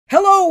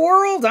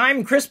world,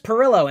 I'm Chris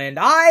Pirillo, and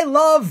I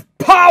love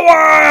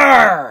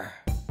power!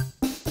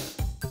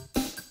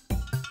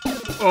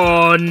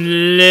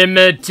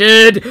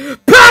 Unlimited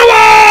power!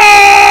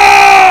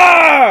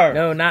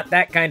 No, not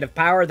that kind of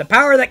power. The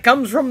power that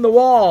comes from the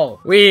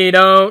wall. We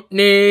don't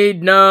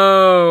need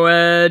no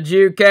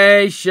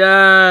education.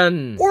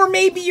 Or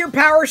maybe your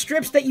power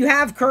strips that you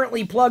have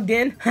currently plugged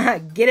in.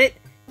 Get it?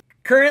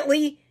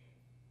 Currently?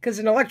 Because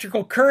an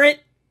electrical current?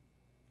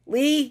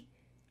 Well,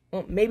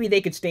 maybe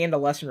they could stand a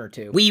lesson or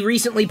two. We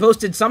recently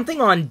posted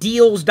something on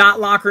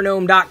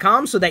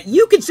deals.lockergnome.com so that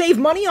you could save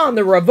money on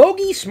the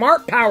Revogi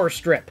Smart Power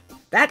Strip.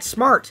 That's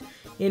smart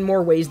in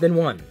more ways than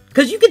one.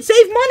 Because you could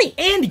save money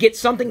and get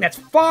something that's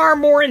far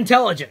more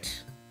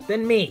intelligent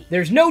than me.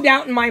 There's no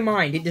doubt in my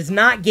mind it does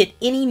not get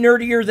any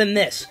nerdier than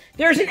this.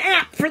 There's an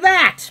app for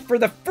that! For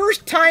the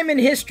first time in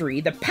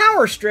history, the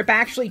power strip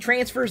actually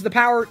transfers the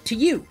power to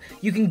you.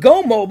 You can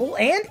go mobile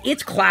and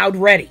it's cloud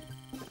ready.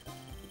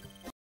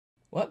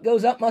 What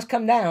goes up must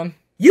come down.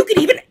 You can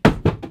even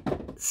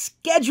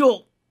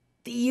schedule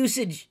the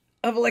usage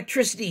of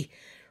electricity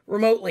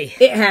remotely.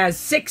 It has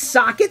 6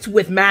 sockets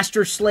with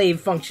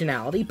master-slave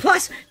functionality,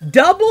 plus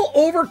double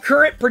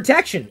overcurrent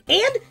protection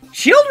and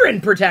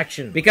children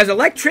protection, because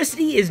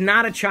electricity is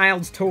not a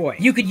child's toy.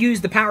 You could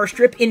use the power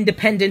strip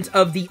independent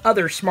of the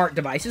other smart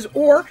devices,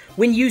 or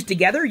when used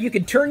together, you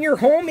could turn your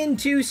home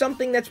into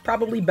something that's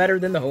probably better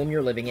than the home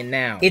you're living in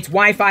now. It's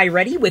Wi-Fi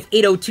ready with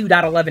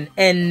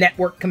 802.11n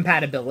network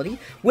compatibility,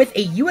 with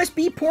a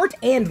USB port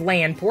and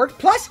LAN port,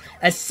 plus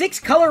a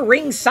 6-color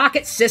ring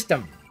socket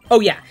system. Oh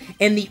yeah,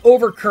 and the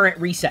overcurrent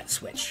reset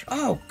switch.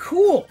 Oh,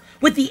 cool.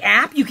 With the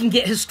app, you can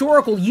get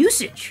historical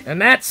usage.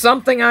 And that's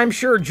something I'm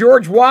sure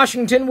George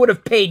Washington would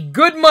have paid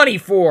good money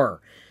for,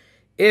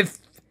 if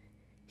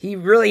he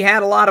really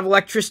had a lot of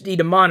electricity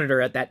to monitor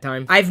at that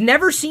time. I've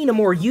never seen a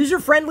more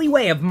user-friendly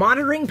way of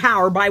monitoring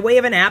power by way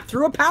of an app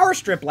through a power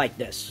strip like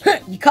this.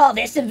 You call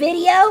this a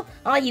video?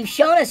 All you've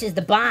shown us is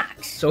the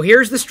box. So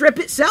here's the strip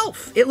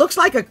itself. It looks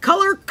like a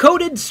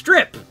color-coded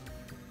strip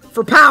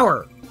for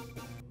power.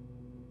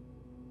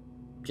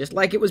 Just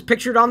like it was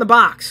pictured on the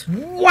box.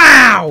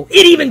 Wow!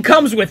 It even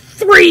comes with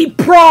 3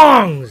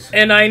 prongs!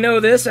 And I know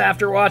this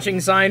after watching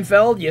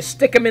Seinfeld, you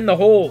stick them in the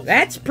hole.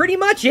 That's pretty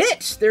much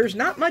it. There's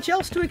not much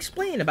else to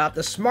explain about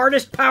the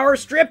smartest power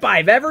strip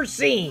I've ever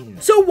seen.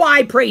 So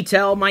why, pray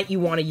tell, might you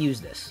want to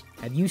use this?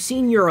 Have you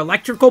seen your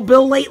electrical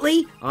bill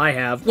lately? I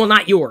have. Well,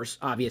 not yours,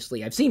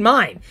 obviously. I've seen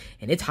mine,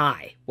 and it's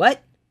high.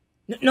 What?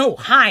 No,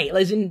 high,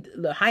 as in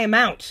the high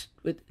amount.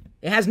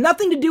 It has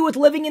nothing to do with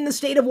living in the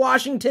state of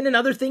Washington and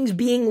other things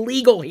being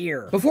legal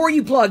here. Before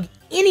you plug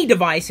any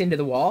device into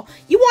the wall,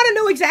 you want to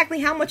know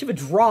exactly how much of a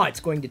draw it's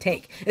going to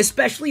take,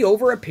 especially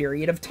over a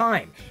period of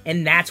time.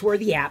 And that's where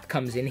the app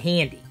comes in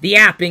handy. The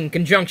app in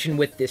conjunction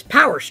with this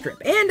power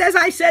strip. And as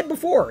I said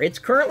before, it's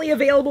currently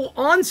available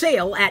on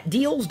sale at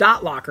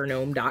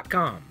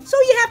deals.lockergnome.com. So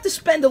you have to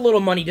spend a little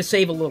money to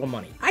save a little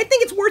money. I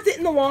think it's worth it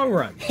in the long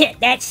run.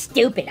 That's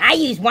stupid. I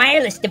use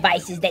wireless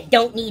devices that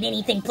don't need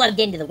anything plugged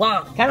into the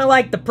wall. Kind of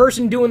like the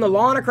person doing the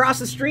lawn across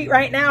the street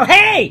right now.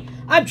 Hey!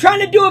 I'm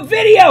trying to do a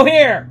video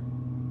here!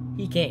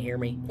 He can't hear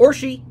me. Or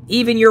she.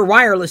 Even your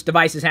wireless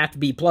devices have to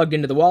be plugged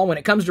into the wall when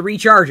it comes to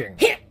recharging.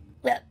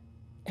 Well,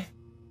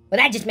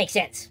 that just makes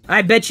sense.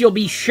 I bet you'll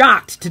be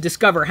shocked to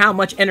discover how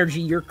much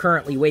energy you're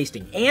currently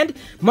wasting, and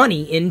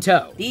money in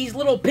tow. These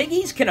little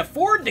piggies can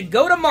afford to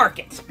go to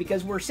market,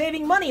 because we're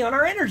saving money on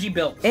our energy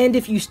bill. And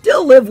if you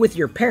still live with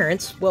your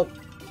parents, well,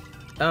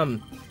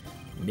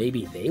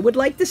 maybe they would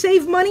like to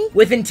save money?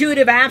 With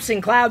intuitive apps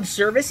and cloud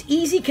service,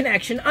 easy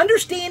connection,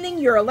 understanding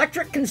your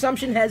electric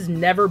consumption has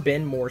never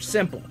been more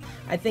simple.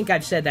 I think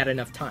I've said that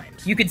enough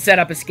times. You could set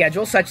up a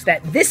schedule such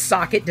that this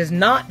socket does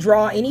not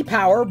draw any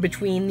power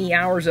between the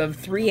hours of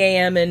 3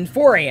 a.m. and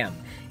 4 a.m.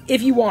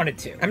 if you wanted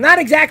to. I'm not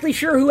exactly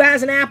sure who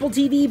has an Apple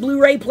TV,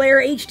 Blu-ray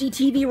player, HD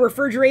TV,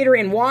 refrigerator,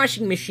 and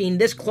washing machine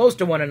this close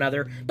to one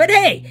another, but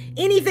hey,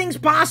 anything's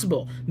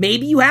possible.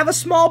 Maybe you have a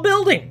small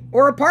building,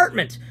 or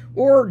apartment,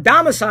 or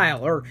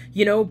domicile, or,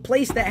 you know,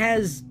 place that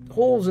has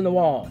holes in the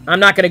wall. I'm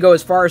not going to go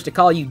as far as to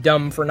call you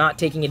dumb for not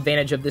taking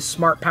advantage of this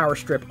smart power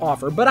strip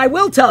offer, but I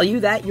will tell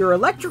you that your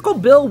electrical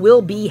bill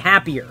will be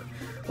happier.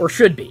 Or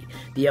should be.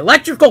 The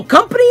electrical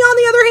company, on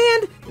the other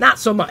hand, not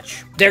so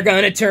much. They're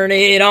gonna turn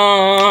it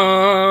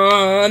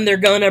on, they're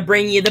gonna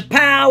bring you the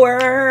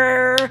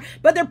power,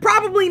 but they're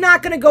probably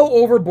not gonna go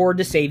overboard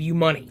to save you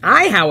money.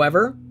 I,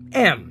 however,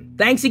 am.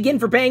 Thanks again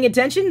for paying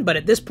attention, but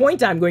at this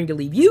point I'm going to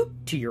leave you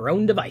to your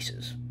own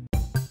devices.